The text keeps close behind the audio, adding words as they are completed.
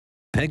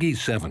Peggy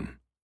 7.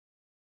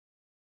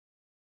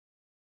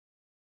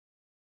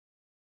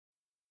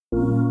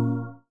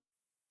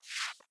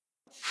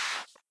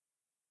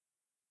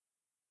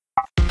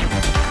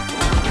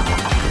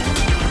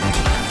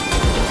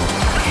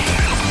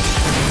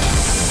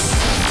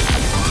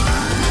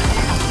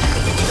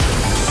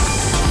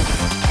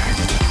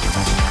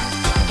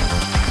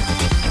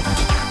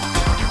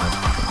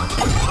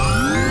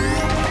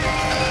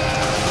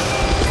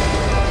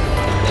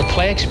 The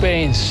play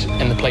experience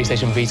in the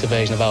PlayStation Vita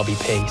version of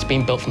LBP, it's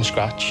been built from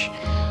scratch.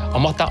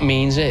 And what that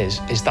means is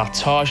that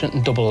Tarsier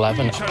and Double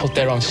 11 have put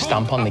their own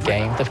stamp on the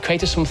game. They've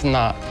created something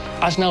that,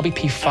 as an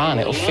LBP fan,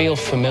 it'll feel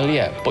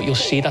familiar, but you'll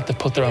see that they've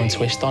put their own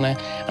twist on it.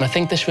 And I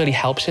think this really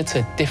helps it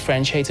to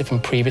differentiate it from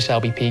previous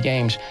LBP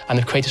games, and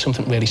they've created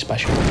something really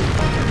special.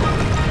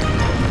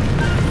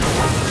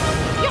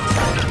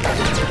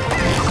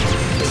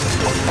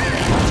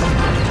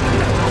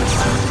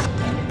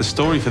 The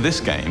story for this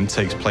game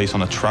takes place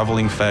on a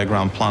travelling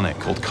fairground planet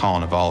called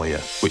Carnivalia,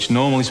 which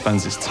normally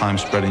spends its time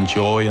spreading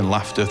joy and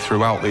laughter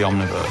throughout the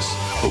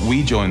Omniverse. But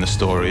we join the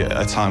story at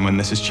a time when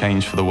this has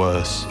changed for the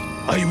worse.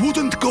 I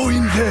wouldn't go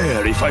in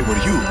there if I were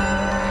you.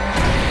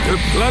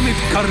 The planet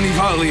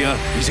Carnivalia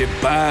is a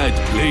bad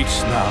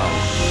place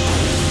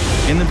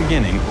now. In the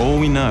beginning, all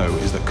we know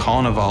is that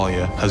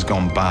Carnivalia has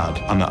gone bad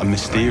and that a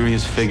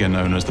mysterious figure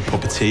known as the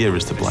Puppeteer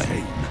is to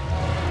blame.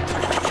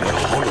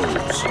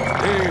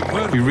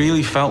 We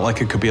really felt like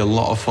it could be a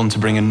lot of fun to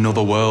bring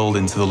another world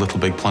into the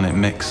LittleBigPlanet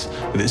mix,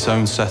 with its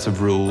own set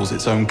of rules,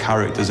 its own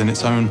characters, and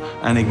its own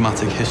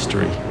enigmatic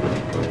history.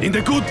 In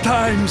the good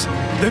times,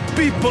 the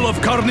people of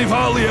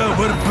Carnivalia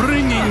were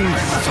bringing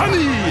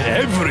funny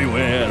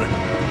everywhere.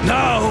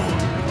 Now,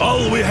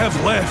 all we have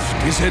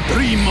left is a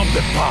dream of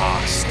the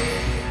past.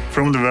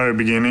 From the very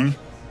beginning,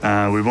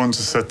 we wanted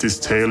to set this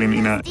tale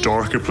in a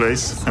darker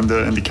place, and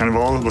the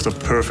Carnival was a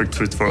perfect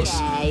fit for us.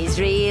 Yeah, he's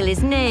real,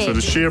 isn't he? So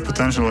the sheer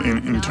potential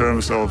in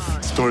terms of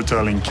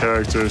storytelling,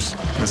 characters,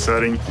 and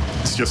setting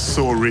is just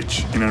so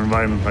rich in an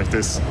environment like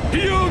this.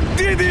 You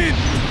did it!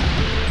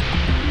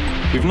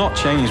 We've not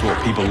changed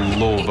what people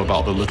love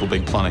about the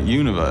LittleBigPlanet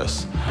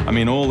universe. I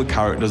mean, all the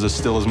characters are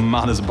still as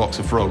mad as a box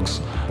of frogs,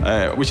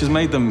 which has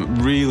made them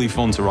really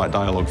fun to write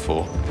dialogue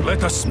for.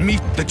 Let us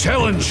meet the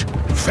challenge,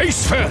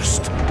 face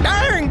first.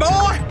 Dang,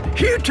 boy!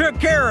 You took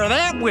care of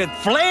that with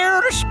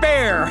flair to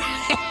spare.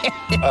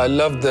 I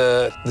love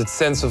the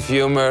sense of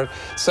humor.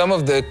 Some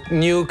of the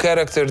new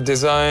character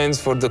designs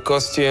for the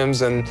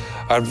costumes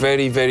are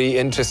very, very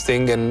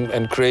interesting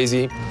and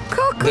crazy.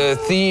 The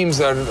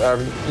themes are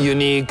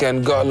unique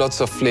and got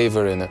lots of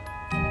flavor in it.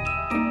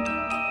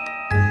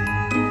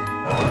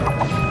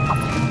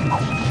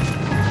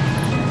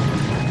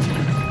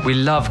 We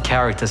love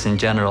characters in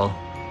general.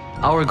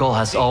 Our goal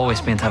has always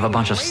been to have a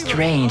bunch of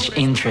strange,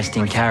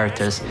 interesting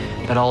characters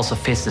that also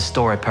fits the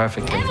story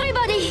perfectly.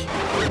 Everybody!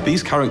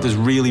 These characters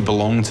really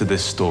belong to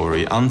this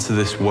story and to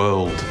this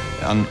world.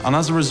 And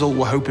as a result,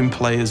 we're hoping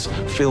players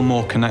feel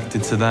more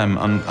connected to them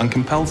and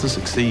compelled to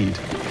succeed.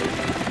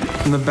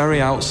 From the very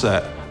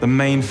outset, the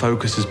main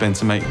focus has been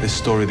to make this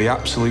story the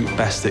absolute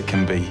best it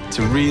can be,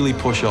 to really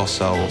push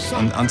ourselves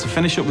and to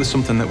finish up with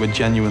something that we're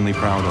genuinely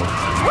proud of.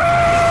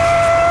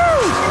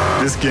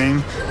 This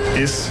game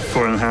is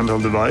for a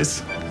handheld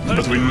device,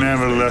 but we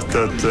never let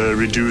that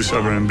reduce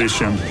our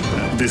ambition.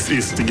 This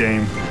is the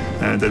game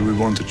that we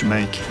wanted to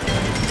make.